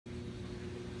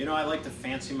You know, I like to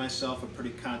fancy myself a pretty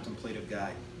contemplative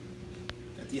guy.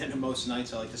 At the end of most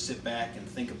nights, I like to sit back and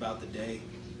think about the day,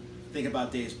 think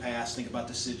about days past, think about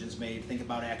decisions made, think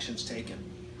about actions taken.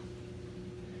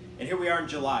 And here we are in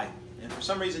July, and for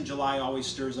some reason July always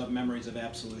stirs up memories of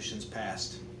absolutions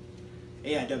past.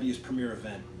 AIW's premier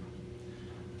event.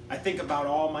 I think about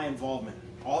all my involvement,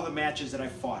 all the matches that I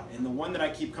fought, and the one that I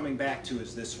keep coming back to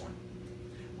is this one.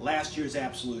 Last year's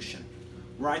Absolution,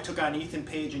 where I took on Ethan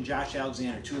Page and Josh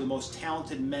Alexander, two of the most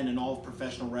talented men in all of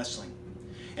professional wrestling.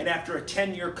 And after a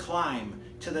 10-year climb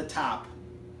to the top,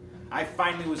 I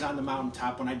finally was on the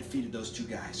mountaintop when I defeated those two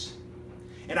guys.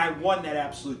 And I won that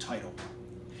Absolute title.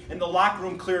 And the locker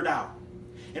room cleared out.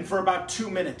 And for about 2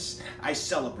 minutes, I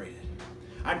celebrated.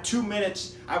 On 2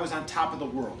 minutes, I was on top of the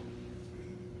world.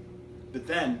 But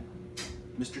then,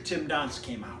 Mr. Tim Donst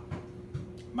came out,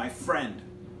 my friend.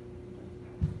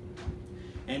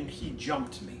 And he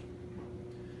jumped me,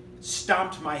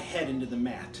 stomped my head into the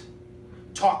mat,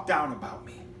 talked down about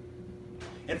me.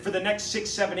 And for the next 6,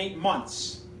 7, 8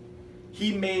 months,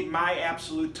 he made my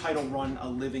Absolute title run a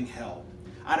living hell,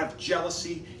 out of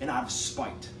jealousy and out of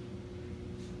spite.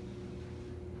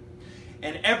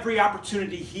 And every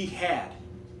opportunity he had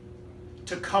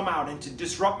to come out and to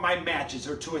disrupt my matches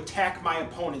or to attack my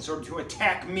opponents or to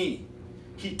attack me,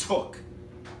 he took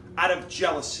out of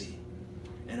jealousy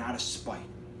and out of spite.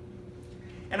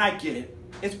 And I get it,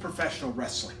 it's professional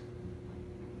wrestling.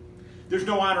 There's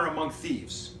no honor among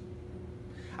thieves.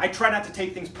 I try not to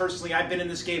take things personally. I've been in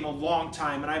this game a long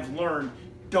time and I've learned,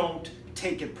 don't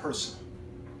take it personal.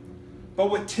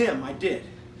 But with Tim, I did.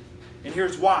 And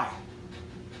here's why.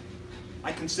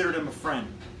 I considered him a friend.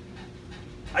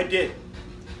 I did.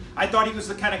 I thought he was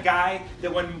the kind of guy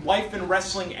that when life in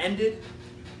wrestling ended,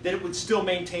 that it would still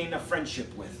maintain a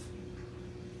friendship with.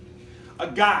 A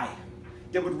guy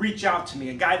that would reach out to me,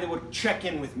 a guy that would check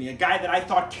in with me, a guy that I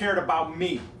thought cared about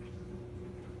me.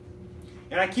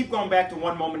 And I keep going back to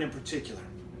one moment in particular.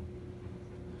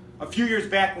 A few years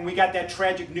back when we got that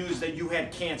tragic news that you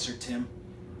had cancer, Tim.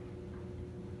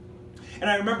 And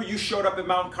I remember you showed up at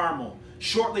Mount Carmel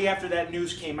shortly after that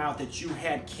news came out that you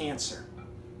had cancer.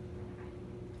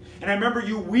 And I remember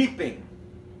you weeping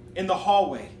in the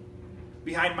hallway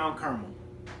behind Mount Carmel.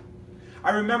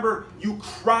 I remember you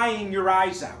crying your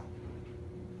eyes out.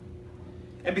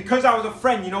 And because I was a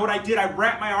friend, you know what I did? I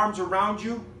wrapped my arms around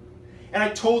you and I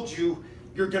told you,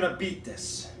 you're going to beat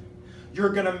this. You're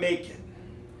going to make it.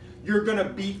 You're going to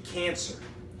beat cancer.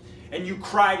 And you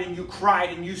cried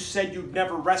and you said you'd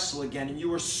never wrestle again. And you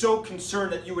were so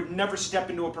concerned that you would never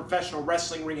step into a professional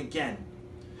wrestling ring again.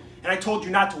 And I told you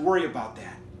not to worry about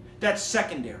that. That's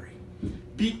secondary.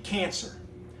 Beat cancer.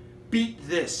 Beat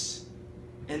this.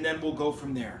 And then we'll go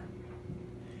from there.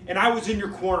 And I was in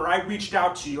your corner. I reached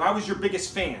out to you. I was your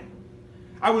biggest fan.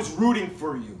 I was rooting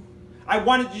for you. I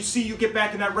wanted to see you get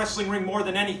back in that wrestling ring more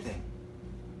than anything.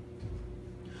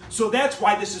 So that's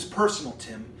why this is personal,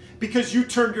 Tim. Because you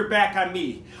turned your back on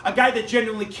me. A guy that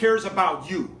genuinely cares about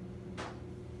you.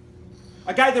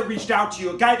 A guy that reached out to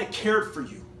you. A guy that cared for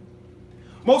you.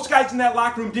 Most guys in that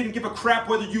locker room didn't give a crap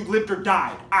whether you lived or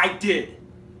died. I did.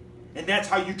 And that's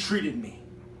how you treated me.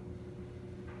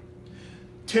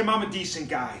 Tim, I'm a decent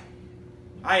guy.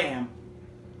 I am.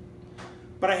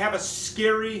 But I have a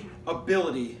scary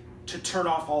ability to turn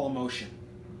off all emotion.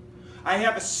 I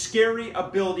have a scary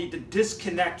ability to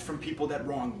disconnect from people that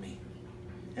wronged me.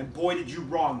 And boy, did you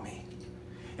wrong me.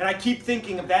 And I keep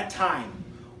thinking of that time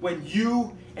when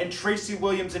you and Tracy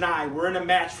Williams and I were in a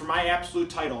match for my Absolute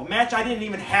title. A match I didn't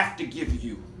even have to give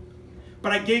you.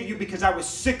 But I gave you because I was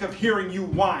sick of hearing you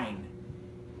whine.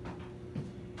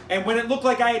 And when it looked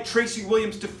like I had Tracy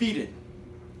Williams defeated,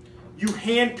 you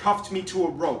handcuffed me to a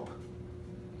rope.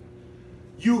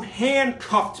 You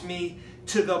handcuffed me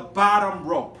to the bottom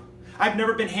rope. I've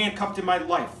never been handcuffed in my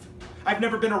life. I've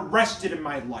never been arrested in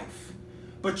my life.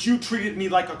 But you treated me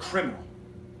like a criminal.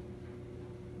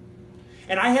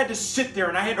 And I had to sit there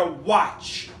and I had to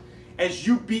watch as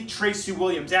you beat Tracy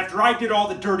Williams after I did all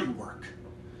the dirty work.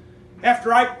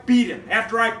 After I beat him,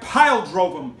 after I pile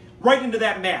drove him right into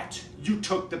that mat, you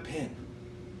took the pin.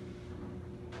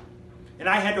 And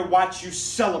I had to watch you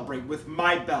celebrate with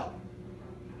my belt.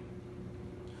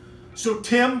 So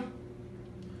Tim,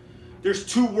 there's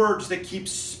two words that keep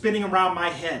spinning around my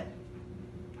head.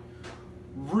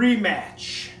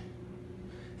 Rematch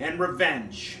and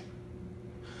revenge.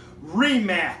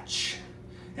 Rematch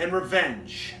and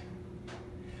revenge.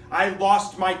 I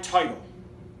lost my title.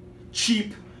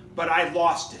 Cheap, but I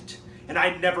lost it. And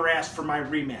I never asked for my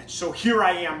rematch. So here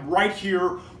I am, right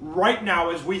here, right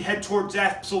now, as we head towards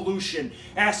Absolution,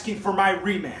 asking for my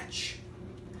rematch.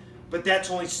 But that's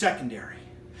only secondary.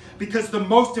 Because the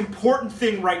most important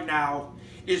thing right now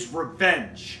is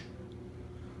revenge.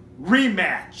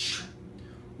 Rematch.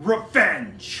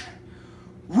 Revenge.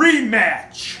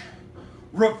 Rematch.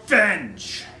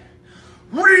 Revenge.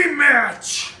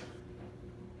 Rematch.